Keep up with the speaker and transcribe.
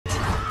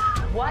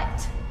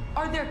What?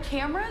 Are there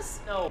cameras?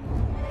 No.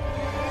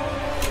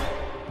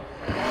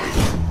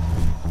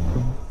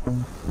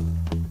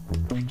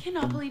 I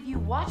cannot believe you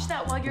watched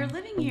that while you're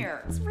living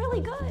here. It's really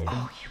good.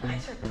 Oh, you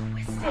guys are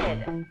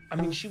twisted. I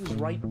mean, she was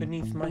right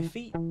beneath my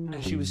feet,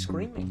 and she was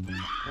screaming.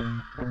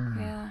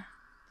 Yeah,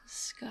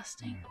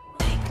 disgusting.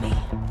 Take me.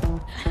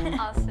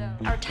 Also,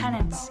 our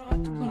tenants. You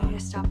need to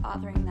stop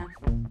bothering them.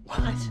 What?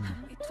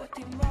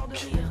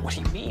 What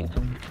do you mean?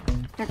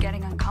 They're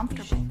getting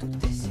uncomfortable.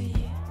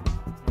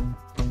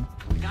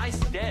 The guy's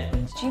dead.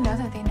 Did you know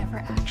that they never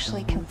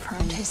actually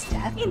confirmed his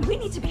death? I mean, we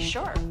need to be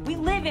sure. We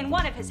live in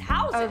one of his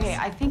houses. Okay,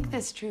 I think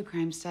this true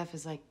crime stuff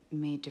is like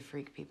made to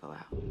freak people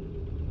out.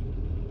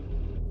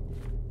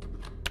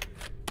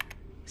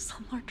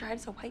 Slumlord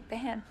drives a white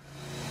van.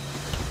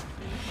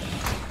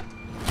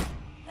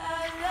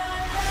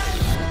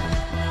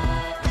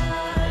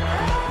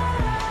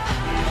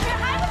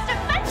 I was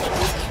defending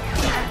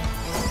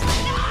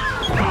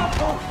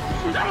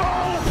you!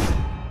 No!